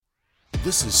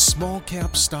This is Small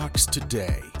Cap Stocks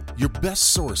Today, your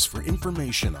best source for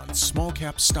information on small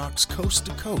cap stocks coast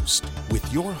to coast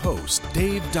with your host,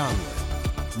 Dave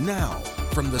Donlin. Now,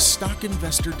 from the Stock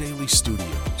Investor Daily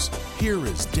Studios, here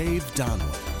is Dave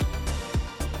Donlin.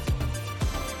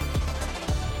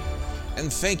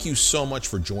 And thank you so much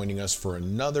for joining us for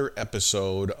another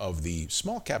episode of the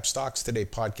Small Cap Stocks Today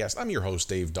podcast. I'm your host,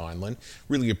 Dave Donlin.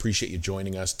 Really appreciate you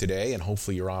joining us today, and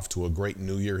hopefully you're off to a great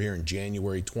new year here in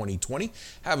January 2020.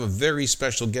 Have a very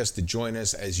special guest to join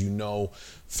us. As you know,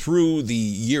 through the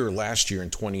year last year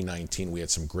in 2019, we had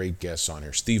some great guests on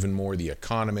here. Stephen Moore, the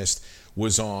economist,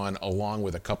 was on, along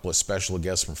with a couple of special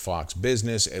guests from Fox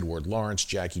Business, Edward Lawrence,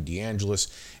 Jackie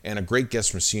DeAngelis, and a great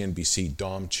guest from CNBC,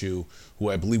 Dom Chu, who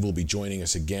I believe will be joining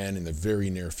us again in the very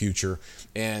near future.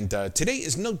 And today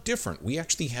is no different. We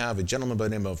actually have a gentleman by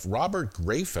the name of Robert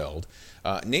Greifeld.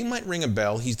 Name might ring a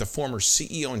bell. He's the former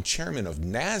CEO and chairman of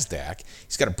NASDAQ.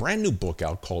 He's got a brand new book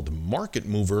out called Market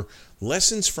Mover,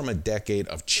 Lessons from a Decade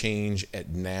of Change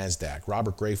at NASDAQ.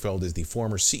 Robert Greifeld is the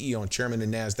former CEO and chairman of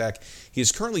NASDAQ. He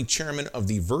is currently chairman of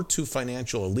the Virtu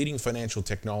Financial, a leading financial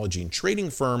technology and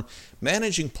trading firm,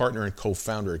 managing partner and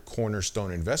co-founder at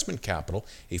Cornerstone Investment Capital,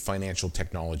 a financial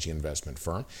technology investment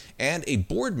firm, and a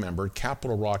board member at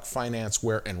Capital Rock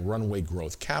Financeware and Runway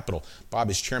Growth Capital. Bob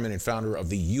is chairman and founder of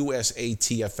the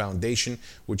USATF Foundation,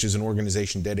 which is an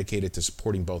organization dedicated to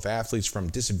supporting both athletes from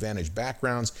disadvantaged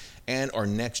backgrounds and our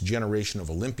next generation of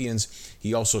Olympians.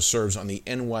 He also serves on the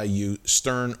NYU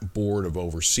Stern Board of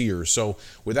Overseers. So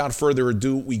without further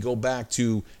ado, we go back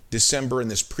to December in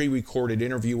this pre-recorded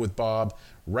interview with Bob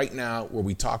right now, where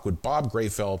we talk with Bob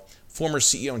Greifeld, former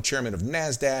CEO and chairman of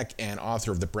NASDAQ and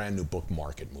author of the brand new book,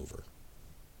 Market Mover.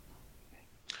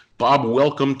 Bob,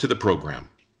 welcome to the program.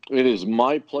 It is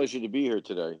my pleasure to be here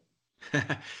today.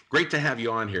 Great to have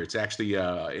you on here. It's actually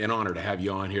an honor to have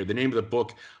you on here. The name of the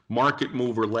book, Market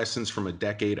Mover, Lessons from a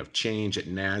Decade of Change at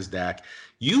NASDAQ.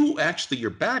 Your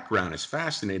background is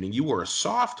fascinating. You were a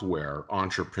software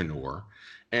entrepreneur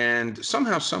and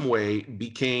somehow, some way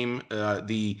became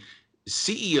the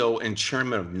CEO and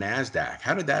chairman of NASDAQ.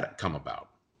 How did that come about?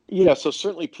 Yeah, so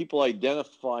certainly people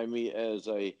identify me as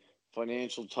a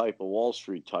financial type, a Wall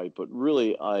Street type, but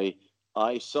really I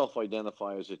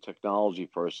self-identify as a technology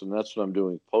person. That's what I'm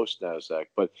doing post-NASDAQ.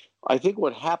 But I think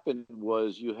what happened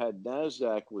was you had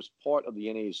NASDAQ was part of the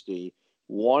NASD,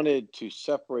 wanted to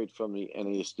separate from the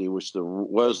NASD, which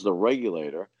was the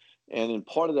regulator. And in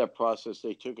part of that process,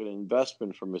 they took an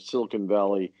investment from a Silicon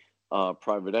Valley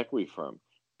private equity firm.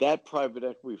 That private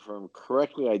equity firm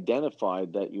correctly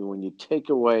identified that when you take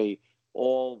away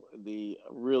all the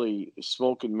really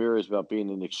smoke and mirrors about being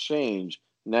an exchange,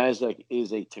 NASDAQ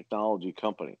is a technology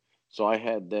company. So I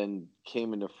had then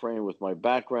came into frame with my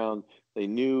background. They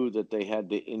knew that they had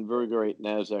to invigorate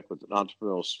NASDAQ with an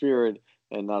entrepreneurial spirit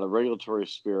and not a regulatory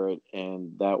spirit.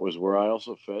 And that was where I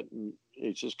also fit. And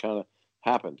it just kind of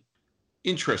happened.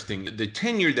 Interesting. The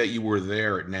tenure that you were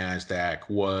there at NASDAQ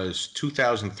was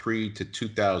 2003 to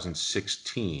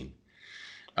 2016.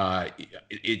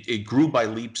 It grew by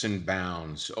leaps and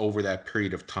bounds over that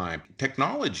period of time.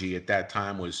 Technology at that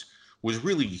time was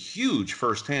really huge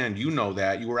firsthand. You know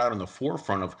that. You were out on the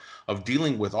forefront of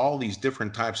dealing with all these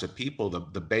different types of people, the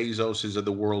Bezoses of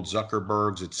the world,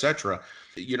 Zuckerbergs, et cetera.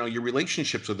 You know, your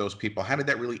relationships with those people, how did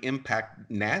that really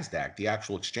impact NASDAQ, the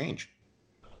actual exchange?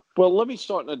 Well, let me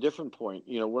start on a different point.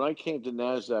 When I came to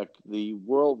NASDAQ, the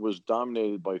world was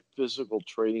dominated by physical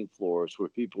trading floors where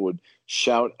people would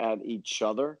shout at each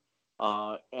other.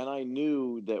 And I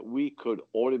knew that we could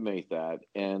automate that,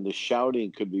 and the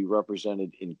shouting could be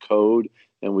represented in code,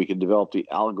 and we could develop the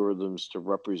algorithms to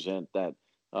represent that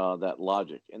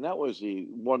logic. And that was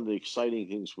one of the exciting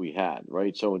things we had,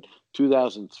 right? So in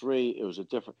 2003, it was a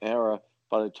different era.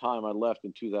 By the time I left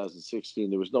in 2016,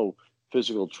 there was no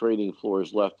physical trading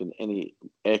floors left in any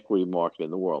equity market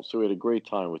in the world. So we had a great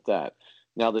time with that.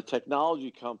 Now, the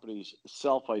technology companies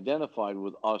self-identified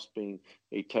with us being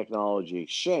a technology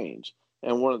exchange.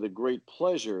 And one of the great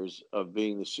pleasures of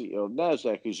being the CEO of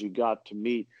NASDAQ is you got to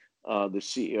meet the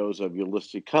CEOs of your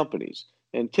listed companies.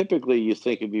 And typically you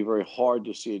think it'd be very hard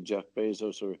to see a Jeff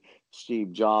Bezos or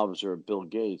Steve Jobs or Bill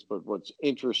Gates. But what's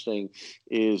interesting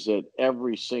is that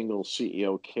every single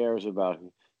CEO cares about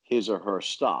his or her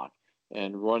stock.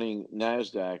 And running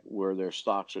NASDAQ, where their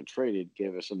stocks are traded,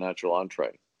 gave us a natural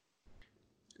entree.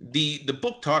 The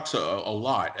book talks a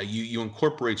lot. You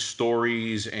incorporate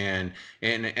stories and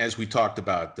as we talked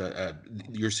about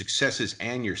your successes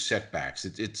and your setbacks.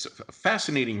 It's a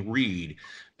fascinating read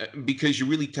because you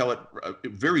really tell it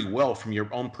very well from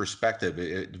your own perspective.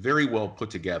 Very well put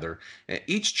together.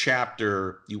 Each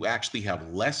chapter you actually have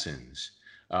lessons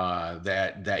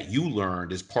that you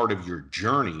learned as part of your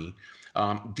journey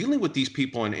dealing with these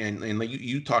people, and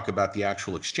you talk about the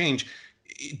actual exchange.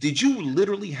 Did you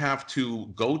literally have to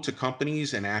go to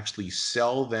companies and actually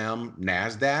sell them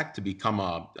NASDAQ to become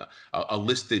a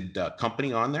listed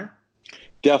company on there?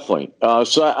 Definitely.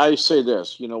 So I say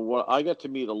this, what I got to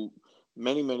meet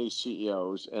many, many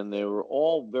CEOs, and they were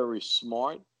all very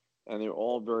smart and they were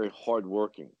all very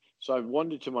hardworking. So I've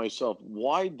wondered to myself,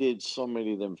 why did so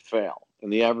many of them fail?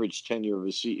 And the average tenure of a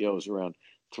CEO is around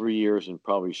 3 years and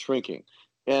probably shrinking.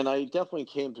 And I definitely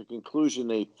came to the conclusion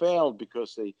they failed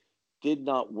because they did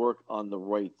not work on the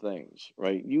right things,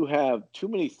 right? You have too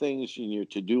many things in your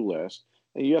to-do list,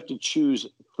 and you have to choose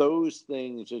those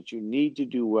things that you need to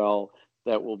do well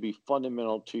that will be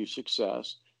fundamental to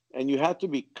success. And you have to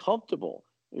be comfortable,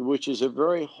 which is a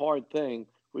very hard thing,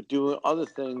 with doing other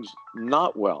things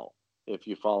not well, if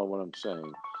you follow what I'm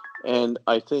saying. And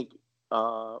I think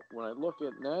when I look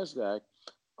at NASDAQ,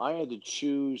 I had to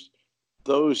choose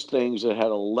those things that had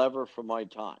a lever for my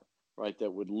time, right?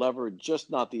 That would lever just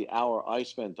not the hour I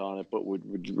spent on it, but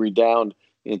would redound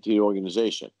into the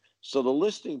organization. So the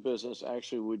listing business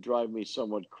actually would drive me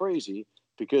somewhat crazy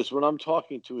because when I'm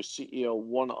talking to a CEO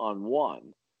one on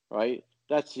one, right,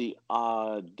 that's the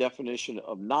definition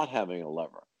of not having a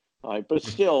lever. Right? But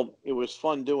still, it was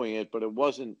fun doing it, but it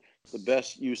wasn't the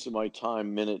best use of my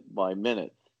time minute by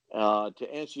minute. To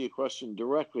answer your question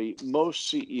directly, most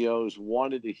CEOs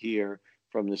wanted to hear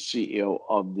from the CEO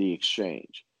of the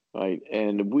exchange, right?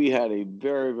 And we had a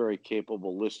very, very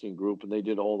capable listing group, and they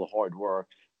did all the hard work.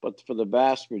 But for the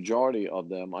vast majority of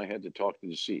them, I had to talk to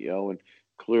the CEO and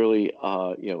clearly,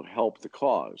 help the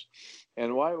cause.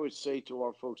 And what I would say to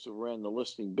our folks who ran the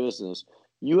listing business,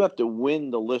 you have to win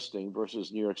the listing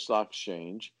versus New York Stock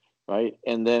Exchange, right?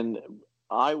 And then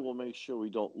I will make sure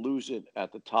we don't lose it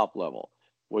at the top level.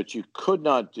 What you could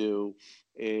not do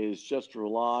is just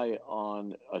rely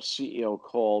on a CEO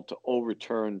call to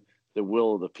overturn the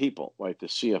will of the people, right? The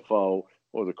CFO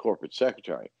or the corporate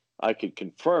secretary. I could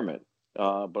confirm it,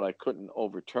 but I couldn't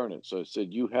overturn it. So I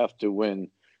said, you have to win,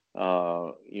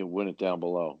 win it down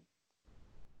below.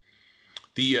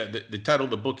 The title of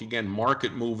the book again,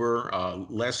 Market Mover: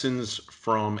 Lessons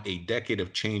from a Decade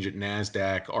of Change at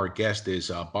NASDAQ. Our guest is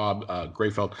Bob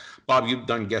Greifeld. Bob, you've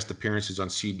done guest appearances on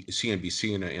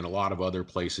CNBC and in a lot of other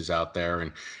places out there,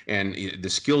 and the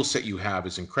skill set you have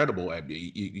is incredible.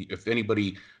 If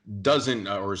anybody doesn't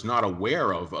or is not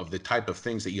aware of the type of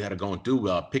things that you had to go and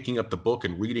do, picking up the book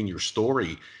and reading your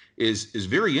story is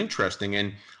very interesting.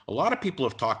 And a lot of people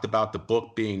have talked about the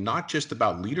book being not just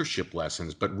about leadership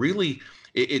lessons, but really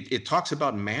it talks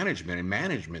about management and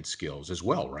management skills as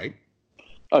well, right?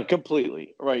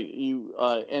 Completely right.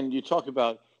 And you talk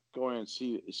about going on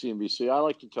CNBC. I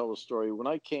like to tell the story. When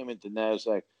I came into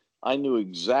Nasdaq, I knew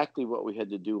exactly what we had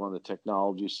to do on the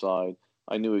technology side.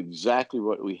 I knew exactly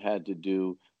what we had to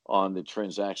do on the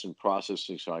transaction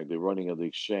processing side, the running of the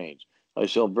exchange. I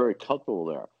felt very comfortable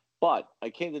there. But I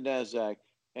came to Nasdaq,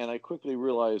 and I quickly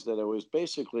realized that I was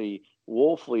basically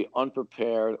woefully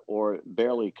unprepared or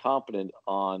barely competent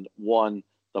on one,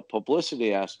 the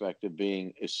publicity aspect of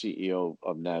being a CEO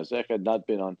of NASDAQ. I'd not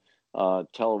been on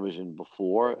television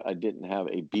before. I didn't have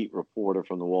a beat reporter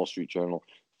from the Wall Street Journal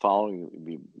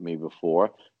following me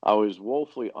before. I was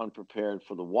woefully unprepared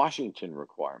for the Washington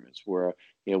requirements, where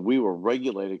we were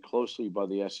regulated closely by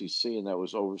the SEC, and that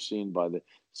was overseen by the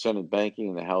Senate Banking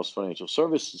and the House Financial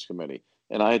Services Committee.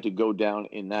 And I had to go down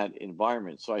in that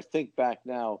environment. So I think back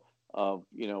now,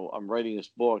 I'm writing this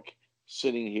book,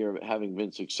 sitting here having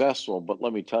been successful, but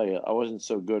let me tell you, I wasn't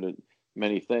so good at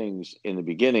many things in the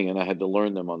beginning, and I had to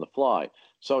learn them on the fly.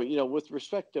 So, with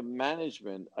respect to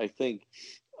management, I think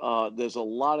there's a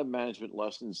lot of management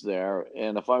lessons there.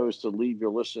 And if I was to leave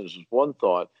your listeners with one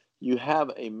thought, you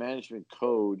have a management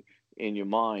code in your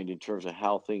mind in terms of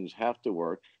how things have to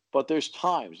work. But there's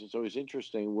times, it's always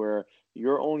interesting, where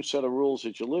your own set of rules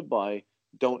that you live by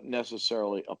don't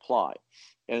necessarily apply.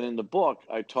 And in the book,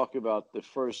 I talk about the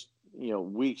first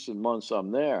weeks and months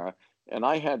I'm there, and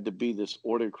I had to be this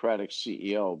autocratic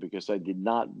CEO because I did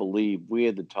not believe we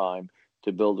had the time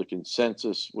to build a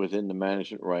consensus within the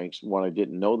management ranks when I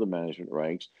didn't know the management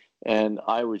ranks. And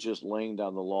I was just laying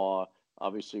down the law,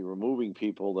 obviously removing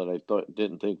people that I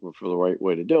didn't think were for the right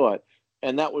way to do it.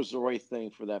 And that was the right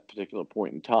thing for that particular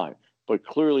point in time. But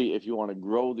clearly, if you want to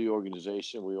grow the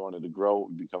organization, we wanted to grow,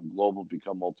 become global,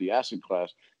 become multi-asset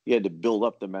class, you had to build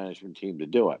up the management team to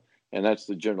do it. And that's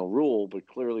the general rule. But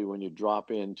clearly, when you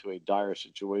drop into a dire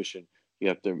situation, you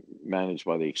have to manage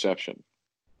by the exception.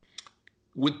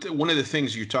 One of the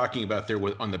things you're talking about there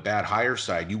on the bad hire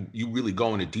side, you really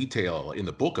go into detail in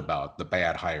the book about the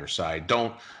bad hire side.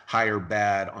 Don't hire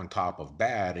bad on top of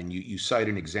bad, and you cite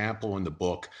an example in the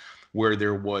book where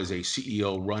there was a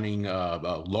CEO running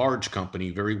a large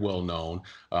company, very well known.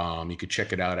 You could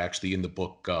check it out actually in the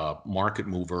book, Market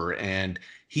Mover, and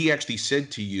he actually said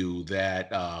to you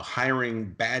that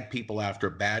hiring bad people after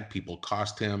bad people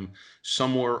cost him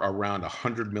somewhere around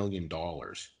 $100 million.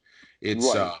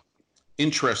 It's Right.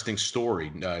 interesting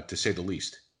story, to say the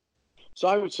least. So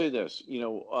I would say this,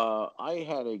 I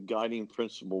had a guiding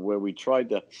principle where we tried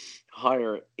to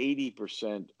hire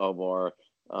 80% of our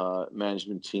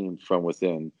management team from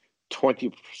within,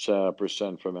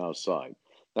 20% from outside.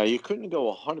 Now, you couldn't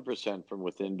go 100% from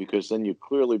within because then you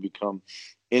clearly become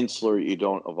insular, you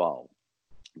don't evolve.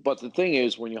 But the thing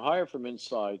is, when you hire from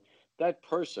inside, that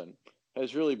person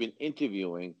has really been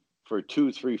interviewing for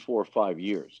 2, 3, 4, 5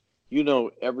 years. You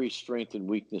know every strength and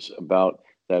weakness about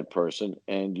that person,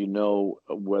 and you know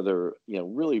whether,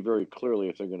 really very clearly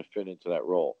if they're going to fit into that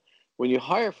role. When you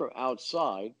hire from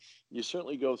outside, you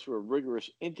certainly go through a rigorous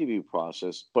interview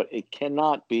process, but it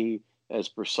cannot be as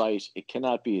precise, it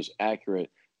cannot be as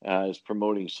accurate as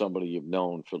promoting somebody you've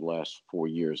known for the last 4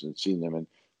 years and seen them in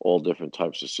all different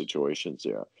types of situations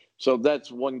there. So that's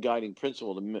one guiding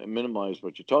principle to minimize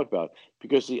what you talk about,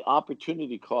 because the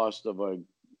opportunity cost of a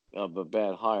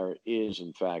bad hire is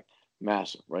in fact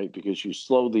massive, right? Because you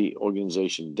slow the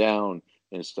organization down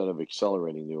instead of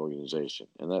accelerating the organization,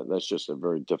 and that's just a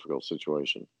very difficult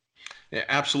situation. Yeah,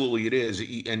 absolutely, it is.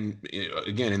 And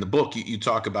again, in the book, you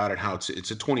talk about it how it's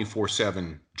a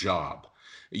 24/7 job.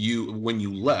 You when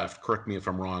you left, correct me if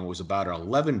I'm wrong, was about an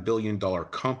 $11 billion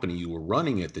company you were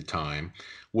running at the time.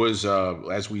 Was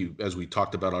as we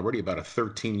talked about already, about a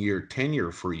 13-year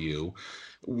tenure for you.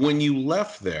 When you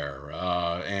left there,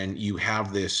 and you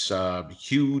have this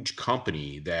huge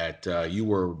company that you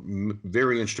were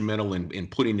very instrumental in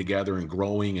putting together and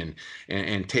growing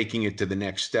and taking it to the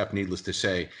next step, needless to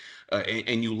say,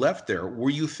 and you left there,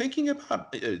 were you thinking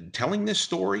about telling this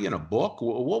story in a book?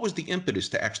 What was the impetus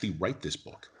to actually write this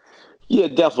book? Yeah,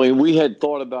 definitely. We had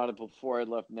thought about it before I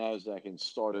left NASDAQ and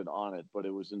started on it, but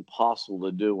it was impossible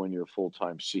to do when you're a full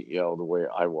time CEO the way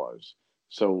I was.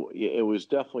 So it was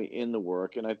definitely in the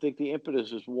work. And I think the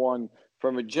impetus is one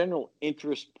from a general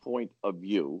interest point of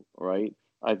view, right?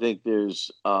 I think there's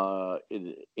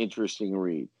an interesting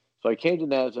read. So I came to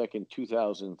NASDAQ in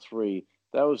 2003.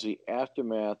 That was the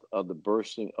aftermath of the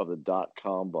bursting of the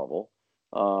dot-com bubble.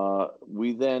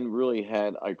 We then really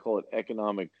had, I call it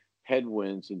economic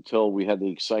headwinds until we had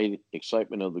the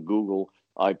excitement of the Google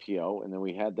IPO, and then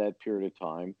we had that period of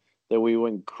time. Then we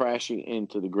went crashing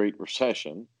into the Great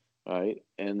Recession, right?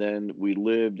 And then we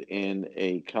lived in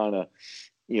a kind of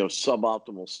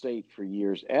suboptimal state for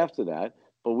years after that.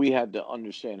 But we had to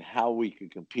understand how we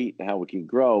could compete and how we could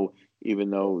grow, even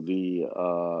though the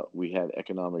we had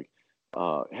economic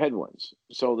headwinds.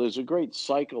 So there's a great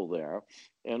cycle there,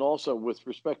 and also with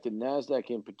respect to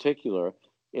Nasdaq in particular,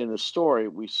 in the story,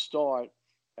 we start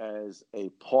as a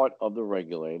part of the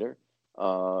regulator.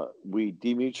 We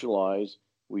demutualize,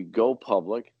 we go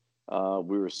public.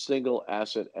 We're a single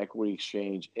asset equity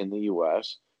exchange in the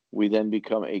US. We then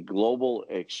become a global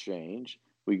exchange.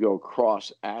 We go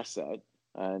cross asset,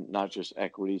 and not just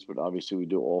equities, but obviously we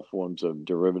do all forms of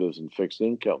derivatives and fixed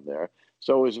income there.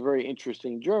 So it was a very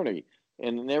interesting journey.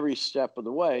 And in every step of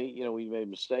the way, we made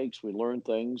mistakes, we learned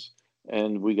things,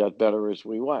 and we got better as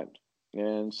we went.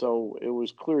 And so it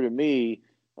was clear to me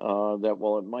that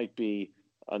while it might be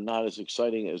not as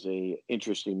exciting as a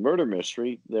interesting murder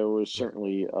mystery, there was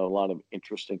certainly a lot of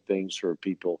interesting things for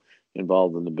people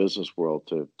involved in the business world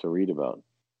to read about.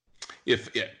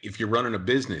 If you're running a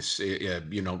business,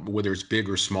 whether it's big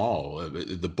or small,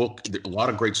 the book, a lot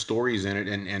of great stories in it,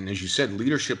 and as you said,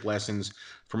 leadership lessons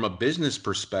from a business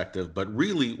perspective. But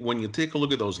really, when you take a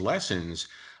look at those lessons,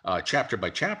 chapter by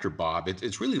chapter, Bob,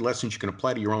 it's really lessons you can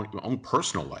apply to your own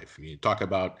personal life. You talk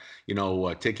about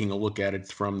taking a look at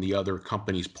it from the other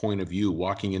company's point of view,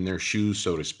 walking in their shoes,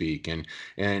 so to speak, and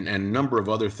a number of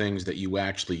other things that you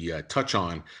actually touch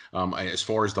on as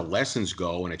far as the lessons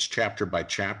go, and it's chapter by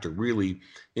chapter. Really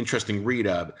interesting read.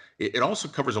 It also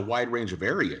covers a wide range of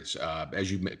areas, as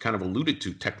you kind of alluded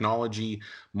to: technology,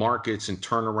 markets and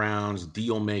turnarounds,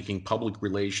 deal making, public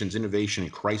relations, innovation,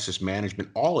 and crisis management.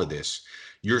 All of this,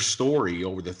 your story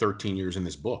over the 13 years in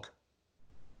this book.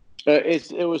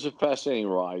 It was a fascinating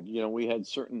ride. We had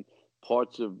certain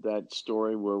parts of that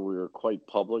story where we were quite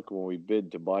public when we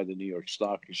bid to buy the New York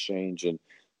Stock Exchange, and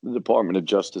the Department of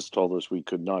Justice told us we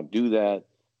could not do that.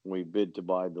 we bid to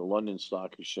buy the London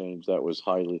Stock Exchange. That was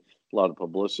a lot of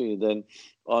publicity. And then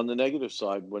on the negative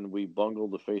side, when we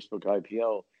bungled the Facebook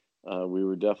IPO, we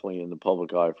were definitely in the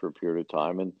public eye for a period of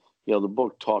time. And, the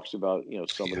book talks about,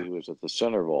 somebody who was at the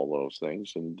center of all those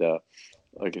things. And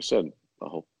like I said, I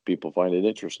hope people find it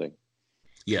interesting.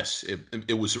 Yes,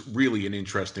 it was really an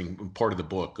interesting part of the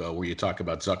book where you talk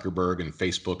about Zuckerberg and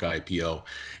Facebook IPO,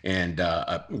 and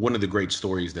one of the great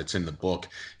stories that's in the book.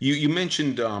 You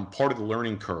mentioned part of the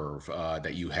learning curve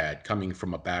that you had coming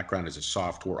from a background as a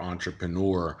software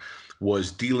entrepreneur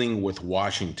was dealing with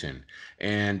Washington.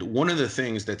 And one of the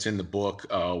things that's in the book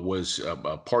was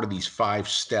part of these 5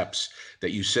 steps that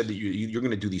you said that you're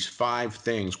going to do these 5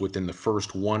 things within the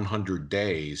first 100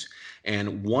 days.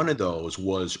 And one of those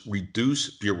was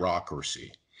reduce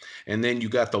bureaucracy. And then you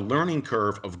got the learning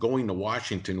curve of going to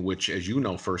Washington, which, as you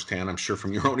know firsthand, I'm sure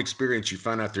from your own experience, you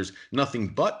found out there's nothing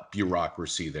but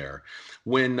bureaucracy there.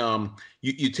 When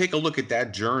you take a look at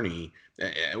that journey,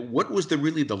 what was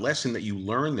really the lesson that you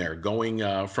learned there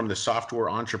going from the software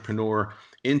entrepreneur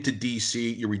into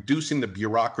DC? You're reducing the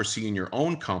bureaucracy in your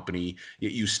own company,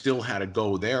 yet you still had to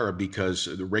go there because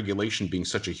the regulation being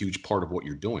such a huge part of what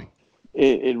you're doing.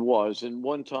 It was. And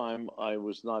one time I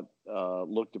was not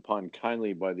looked upon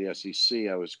kindly by the SEC.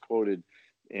 I was quoted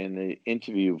in an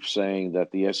interview saying that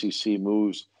the SEC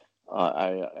moves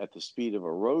at the speed of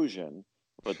erosion,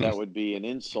 but that would be an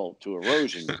insult to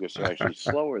erosion because they're actually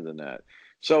slower than that.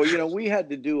 So, we had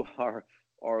to do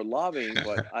our lobbying,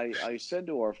 but I said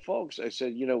to our folks, I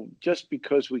said, just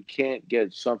because we can't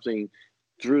get something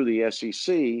through the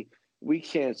SEC, we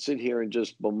can't sit here and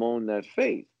just bemoan that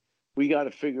fate. We got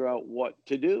to figure out what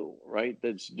to do, right?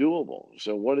 That's doable.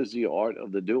 So what is the art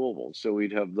of the doable? So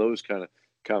we'd have those kind of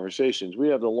conversations. We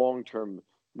have the long-term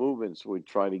movements. We'd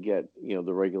try to get,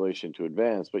 the regulation to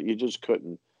advance, but you just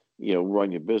couldn't,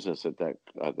 run your business at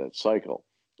that cycle.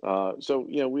 So,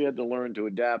 we had to learn to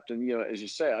adapt. And, as you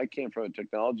say, I came from a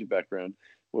technology background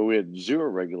where we had zero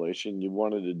regulation. You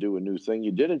wanted to do a new thing,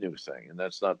 you did a new thing. And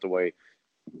that's not the way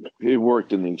it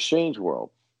worked in the exchange world.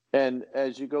 And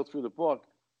as you go through the book,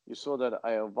 you saw that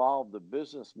I evolved the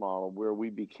business model where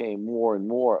we became more and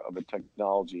more of a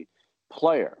technology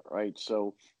player, right?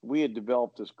 So we had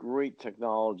developed this great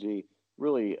technology,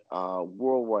 really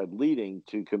worldwide leading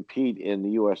to compete in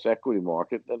the U.S. equity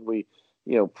market. Then we,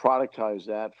 productized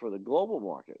that for the global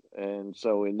market. And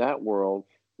so in that world,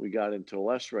 we got into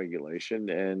less regulation,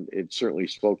 and it certainly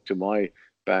spoke to my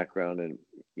background and,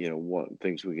 what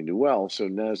things we can do well. So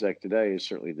NASDAQ today is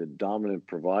certainly the dominant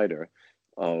provider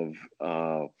of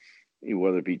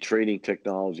whether it be trading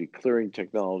technology, clearing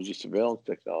technology, surveillance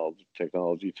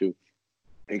technology to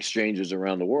exchanges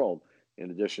around the world, in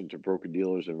addition to broker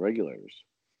dealers and regulators.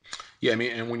 Yeah, I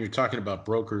mean, and when you're talking about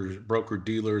broker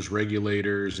dealers,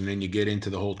 regulators, and then you get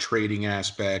into the whole trading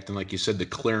aspect, and like you said, the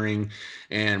clearing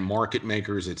and market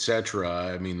makers, et cetera.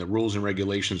 I mean, the rules and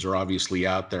regulations are obviously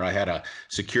out there. I had a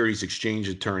securities exchange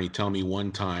attorney tell me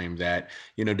one time that,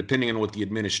 depending on what the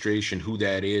administration, who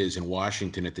that is in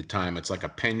Washington at the time, it's like a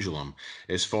pendulum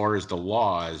as far as the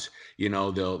laws.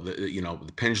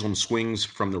 The pendulum swings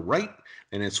from the right,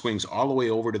 and it swings all the way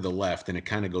over to the left, and it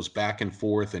kind of goes back and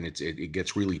forth, and it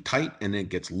gets really tight and it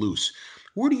gets loose.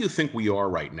 Where do you think we are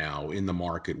right now in the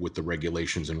market with the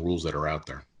regulations and rules that are out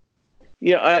there?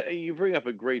 Yeah, you bring up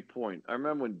a great point. I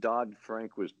remember when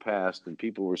Dodd-Frank was passed and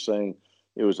people were saying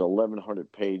it was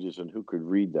 1,100 pages and who could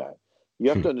read that? You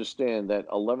have to understand that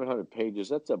 1,100 pages,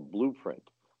 that's a blueprint.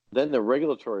 Then the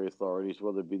regulatory authorities,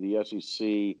 whether it be the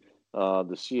SEC,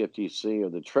 the CFTC, or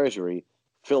the Treasury,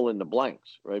 fill in the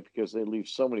blanks, right? Because they leave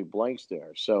so many blanks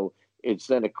there. So it's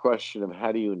then a question of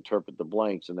how do you interpret the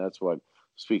blanks, and that's what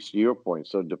speaks to your point.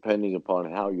 So depending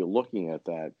upon how you're looking at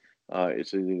that,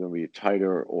 it's either going to be a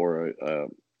tighter or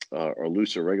a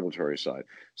looser regulatory side.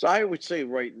 So I would say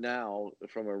right now,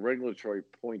 from a regulatory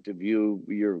point of view,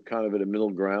 you're kind of at a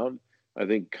middle ground. I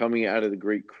think coming out of the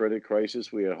great credit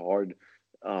crisis, we had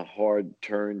a hard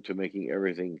turn to making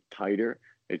everything tighter.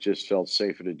 It just felt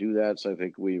safer to do that. So I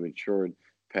think we've matured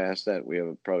past that. We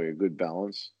have probably a good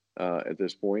balance at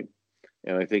this point.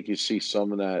 And I think you see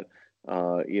some of that,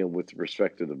 with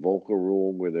respect to the Volcker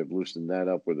rule, where they've loosened that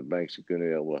up, where the banks are going to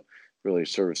be able to really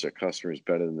service their customers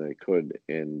better than they could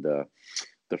in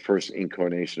the first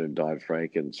incarnation of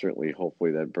Dodd-Frank. And certainly,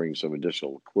 hopefully, that brings some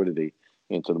additional liquidity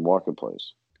into the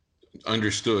marketplace.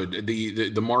 Understood.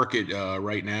 The market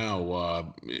right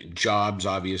now, jobs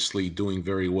obviously doing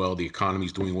very well. The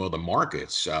economy's doing well. The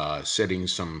market's setting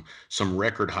some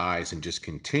record highs and just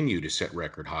continue to set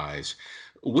record highs.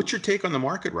 What's your take on the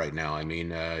market right now? I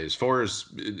mean, as far as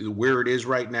where it is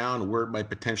right now and where it might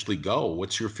potentially go,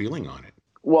 what's your feeling on it?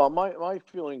 Well, my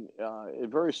feeling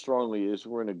very strongly is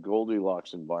we're in a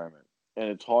Goldilocks environment, and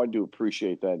it's hard to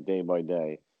appreciate that day by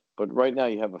day. But right now,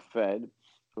 you have a Fed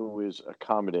who is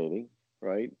accommodating,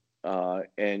 right?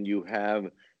 And you have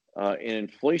an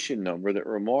inflation number that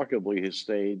remarkably has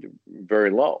stayed very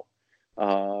low.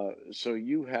 So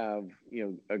you have,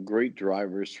 a great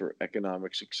drivers for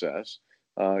economic success.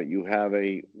 You have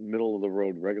a middle of the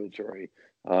road regulatory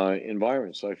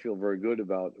environment. So I feel very good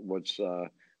about what's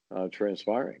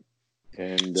transpiring.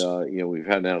 And, we've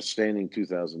had an outstanding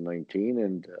 2019,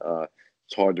 and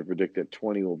it's hard to predict that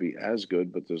 20 will be as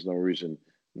good, but there's no reason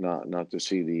not to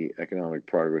see the economic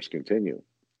progress continue.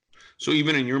 So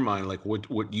even in your mind, like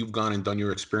what you've gone and done,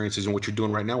 your experiences and what you're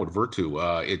doing right now with Virtu,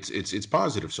 it's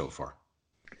positive so far.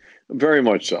 Very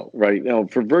much so, right? Now,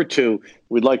 for Virtu,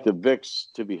 we'd like the VIX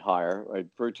to be higher, right?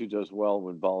 Virtu does well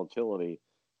when volatility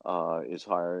is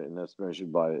higher, and that's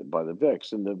measured by the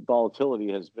VIX. And the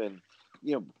volatility has been,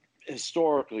 you know,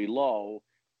 historically low,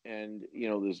 and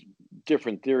there's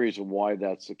different theories of why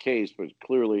that's the case, but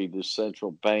clearly the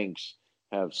central banks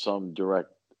have some direct,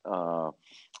 I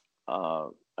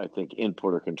think,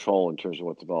 input or control in terms of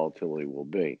what the volatility will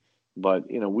be. But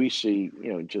we see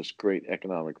just great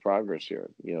economic progress here.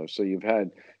 So you've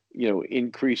had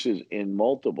increases in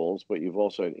multiples, but you've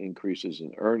also had increases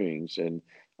in earnings, and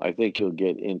I think you'll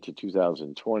get into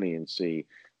 2020 and see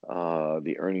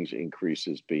the earnings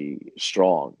increases be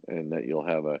strong, and that you'll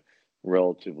have a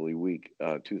relatively weak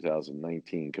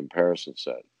 2019 comparison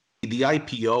set. The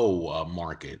IPO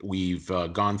market, we've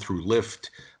gone through Lyft,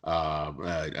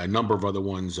 a number of other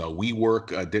ones.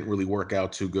 WeWork didn't really work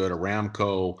out too good.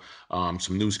 Aramco,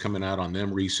 some news coming out on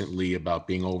them recently about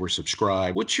being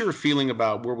oversubscribed. What's your feeling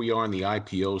about where we are on the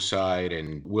IPO side,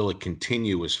 and will it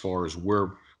continue as far as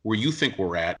where you think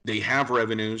we're at? They have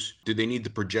revenues. Do they need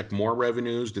to project more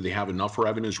revenues? Do they have enough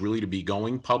revenues really to be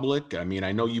going public? I mean,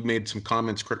 I know you made some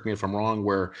comments, correct me if I'm wrong,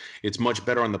 where it's much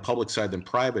better on the public side than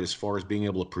private as far as being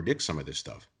able to predict some of this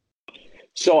stuff.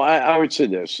 So I would say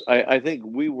this. I think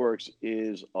WeWorks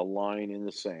is a line in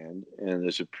the sand, and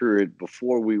there's a period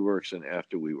before WeWorks and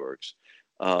after WeWorks.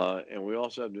 And we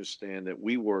also understand that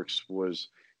WeWorks was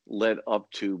led up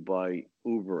to by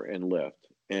Uber and Lyft.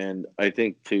 And I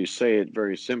think, to say it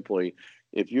very simply,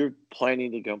 if you're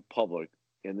planning to go public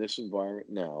in this environment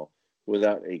now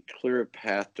without a clear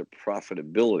path to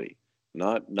profitability,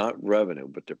 not revenue,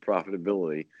 but to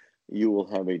profitability, you will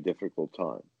have a difficult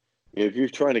time. If you're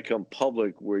trying to come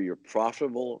public where you're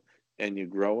profitable and you're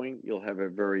growing, you'll have a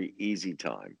very easy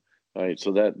time. Right.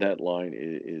 So that line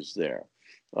is there.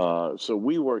 So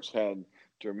WeWorks had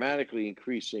dramatically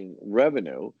increasing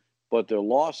revenue, but their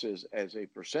losses as a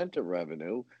percent of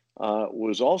revenue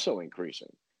was also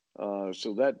increasing.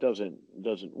 So that doesn't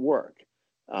work.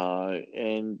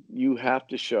 And you have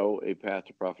to show a path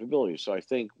to profitability. So I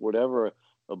think whatever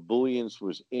ebullience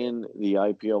was in the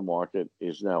IPO market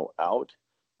is now out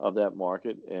of that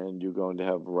market, and you're going to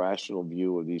have a rational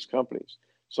view of these companies.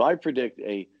 So I predict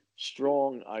a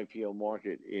strong IPO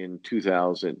market in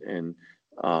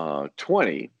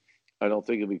 2020. I don't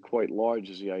think it'll be quite large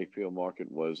as the IPO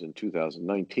market was in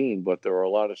 2019, but there are a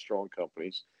lot of strong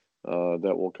companies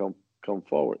that will come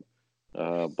forward.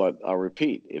 But I'll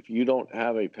repeat, if you don't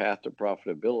have a path to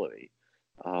profitability,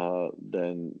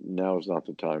 then now is not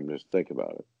the time to think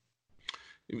about it.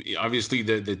 Obviously,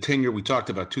 the tenure we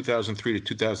talked about, 2003 to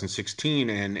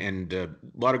 2016, and a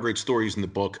lot of great stories in the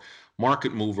book.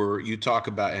 Market Mover, you talk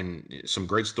about, and some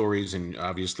great stories, and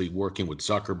obviously working with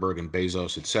Zuckerberg and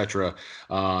Bezos, etc.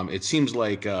 It seems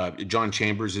like John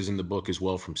Chambers is in the book as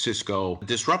well, from Cisco.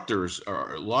 Disruptors,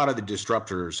 are a lot of the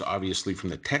disruptors, obviously from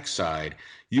the tech side,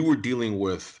 you were dealing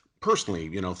with personally,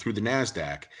 through the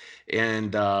NASDAQ.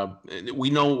 And we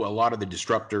know a lot of the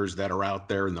disruptors that are out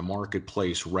there in the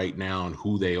marketplace right now and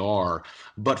who they are.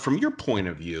 But from your point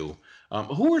of view,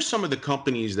 who are some of the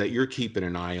companies that you're keeping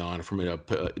an eye on, from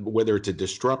whether it's a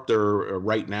disruptor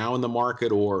right now in the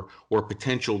market or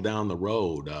potential down the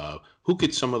road? Who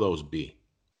could some of those be?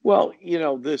 Well,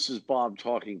 this is Bob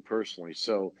talking personally.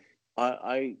 So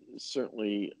I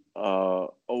certainly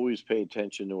always pay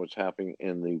attention to what's happening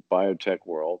in the biotech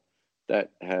world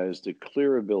that has the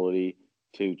clear ability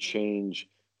to change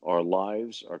our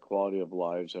lives, our quality of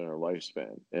lives, and our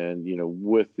lifespan. And,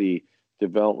 with the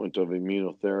development of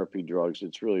immunotherapy drugs,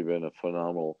 it's really been a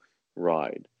phenomenal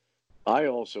ride. I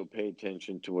also pay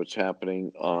attention to what's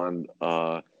happening on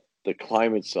the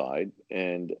climate side,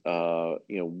 and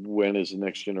when is the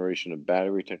next generation of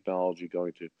battery technology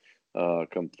going to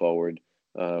come forward?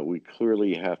 We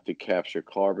clearly have to capture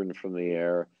carbon from the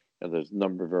air, and there's a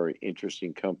number of very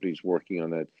interesting companies working on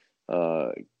that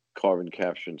carbon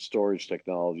capture and storage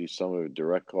technology. Some of it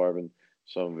direct carbon,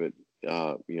 some of it,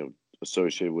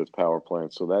 associated with power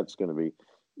plants. So that's going to be,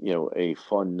 a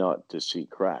fun nut to see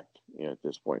cracked. At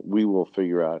this point, we will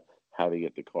figure out how to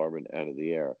get the carbon out of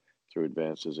the air through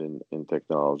advances in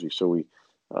technology. So we,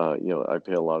 I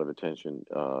pay a lot of attention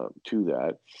to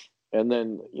that. And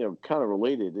then, kind of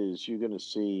related is you're going to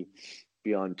see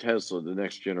beyond Tesla, the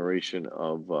next generation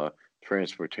of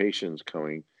transportations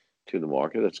coming to the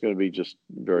market. That's going to be just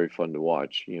very fun to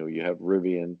watch. You have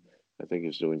Rivian, I think,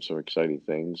 is doing some exciting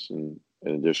things. And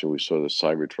in addition, we saw the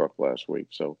Cybertruck last week.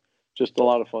 So just a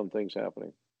lot of fun things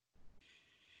happening.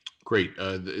 Great.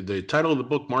 The title of the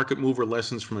book, Market Mover,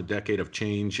 Lessons from a Decade of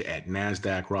Change at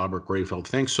NASDAQ, Robert Greifeld.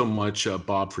 Thanks so much,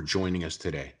 Bob, for joining us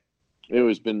today. It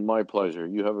has been my pleasure.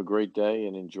 You have a great day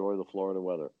and enjoy the Florida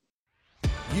weather.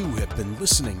 You have been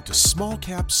listening to Small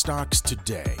Cap Stocks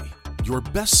Today, your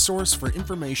best source for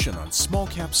information on small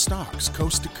cap stocks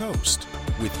coast to coast,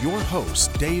 with your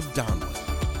host, Dave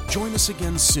Donlin. Join us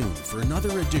again soon for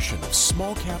another edition of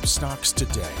Small Cap Stocks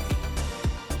Today.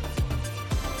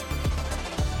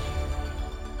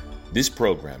 This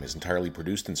program is entirely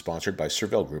produced and sponsored by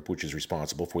Cervell Group, which is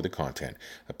responsible for the content.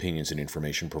 Opinions and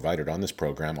information provided on this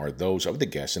program are those of the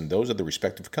guests and those of the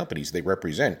respective companies they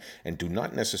represent and do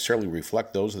not necessarily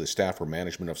reflect those of the staff or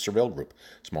management of Cervell Group.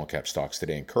 Small Cap Stocks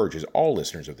Today encourages all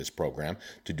listeners of this program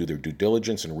to do their due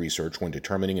diligence and research when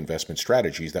determining investment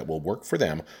strategies that will work for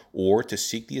them or to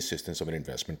seek the assistance of an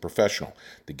investment professional.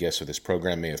 The guests of this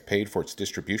program may have paid for its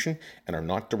distribution and are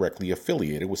not directly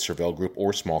affiliated with Cervell Group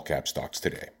or Small Cap Stocks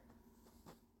Today.